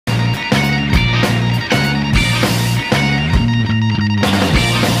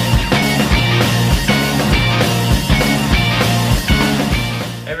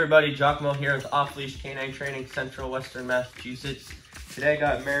everybody, Giacomo here with OffLeashK9 Training, Central Western Massachusetts. Today I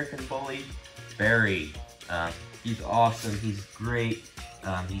got American Bully Berri. He's awesome, he's great,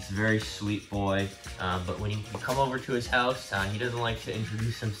 he's a very sweet boy, but when you come over to his house, he doesn't like to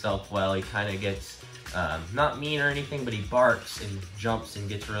introduce himself well. He kind of gets, not mean or anything, but he barks and jumps and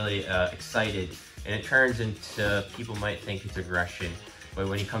gets really excited, and it turns into, people might think it's aggression. But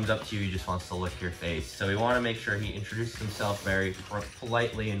when he comes up to you, he just wants to lick your face. So we want to make sure he introduces himself very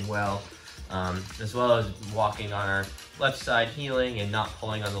politely and well, as well as walking on our left side, heeling and not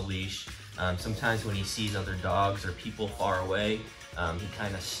pulling on the leash. Sometimes when he sees other dogs or people far away, he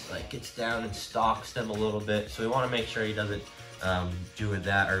kind of like gets down and stalks them a little bit. So we want to make sure he doesn't do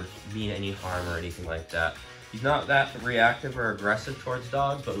that or mean any harm or anything like that. He's not that reactive or aggressive towards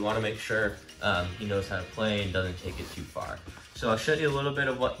dogs, but we want to make sure he knows how to play and doesn't take it too far. So I'll show you a little bit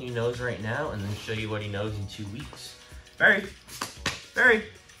of what he knows right now and then show you what he knows in 2 weeks. Berri, Berri,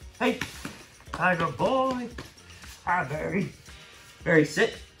 hey, hi good boy. Hi Berri. Berri,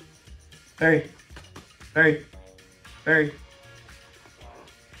 sit. Berri, Berri, Berri.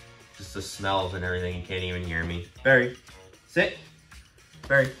 Just the smells and everything, you can't even hear me. Berri, sit.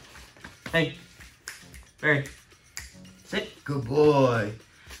 Berri, hey. Berri, sit. Good boy.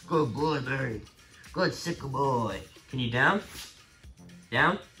 Good boy, Berri. Good, sit, good boy. Can you down?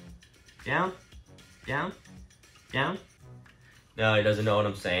 Down? Down? Down? Down? No, he doesn't know what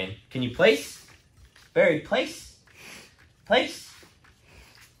I'm saying. Can you place? Berri, place? Place?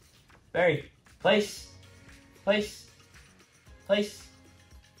 Berri, place? Place? Place?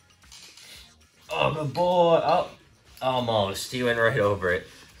 Oh, good boy. Oh, almost. He went right over it.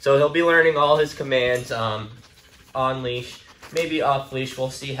 So he'll be learning all his commands on leash, maybe off leash.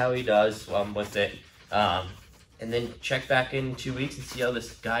 We'll see how he does with it. And then check back in 2 weeks and see how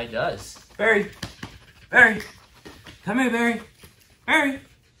this guy does. Berri, Berri, come here, Berri, Berri,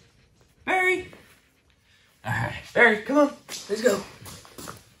 Berri. All right, Berri, come on, let's go.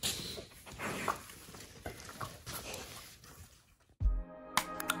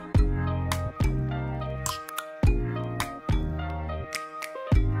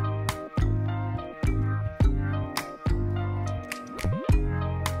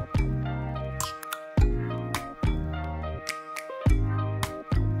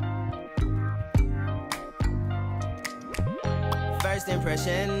 First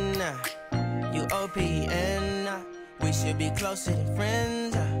impression, you OPN, we should be closer than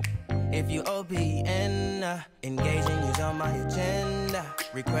friends. If you OPN, engaging you's on my agenda.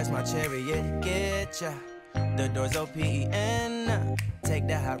 Request my chariot, get ya. The door's OPN, take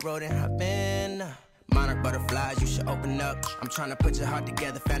that hot road and hop in. Monarch butterflies, you should open up. I'm trying to put your heart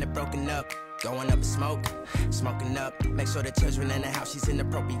together, found it broken up. Going up in smoke, smoking up. Make sure the children in the house, she's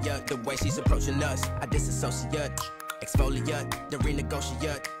inappropriate. The way she's approaching us, I disassociate. Exfoliate, the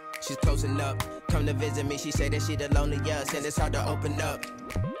renegotiate. She's closing up. Come to visit me, she say that she the loneliest, and it's hard to open up.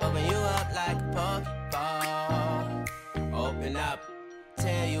 Open you up like a Pokeball. Open up,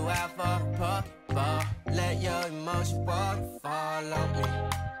 tear you out for a Pokeball. Let your emotion waterfall on me.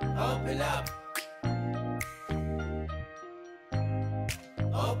 Open up.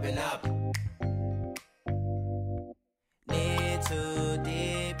 Open up. Need to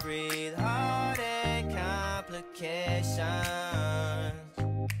deep breathe, heart and complications.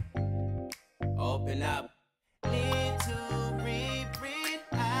 Open up. Need to reread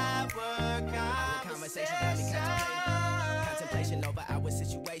our conversation. Got me contemplation over our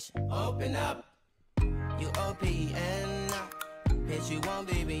situation. Open up. You OPN, hit you on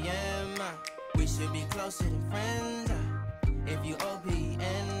BBM. We should be closer than friends. If you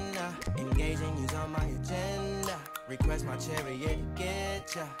OPN, engaging you's on my agenda. Request my chariot,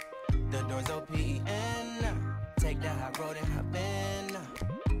 get ya. The door's OPN, take that hot road and hop in.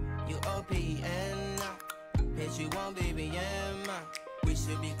 You OPN, hit you on BBM. We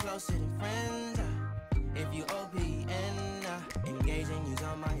should be closer than friends. If you OPN, engaging you's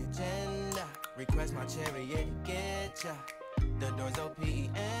on my agenda. Request my chariot, get ya. The door's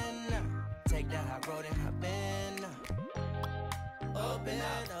OPN, take that hot road and hop in. Open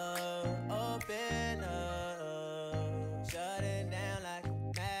up, open up, shut it down like a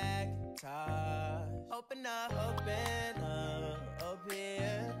Macintosh. Open up, open,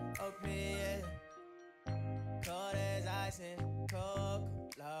 cold as ice and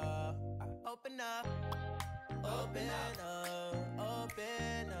Coca-Cola. Open up, open up,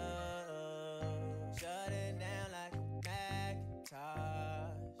 shut it down like a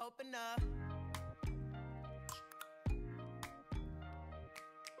Macintosh. Open up.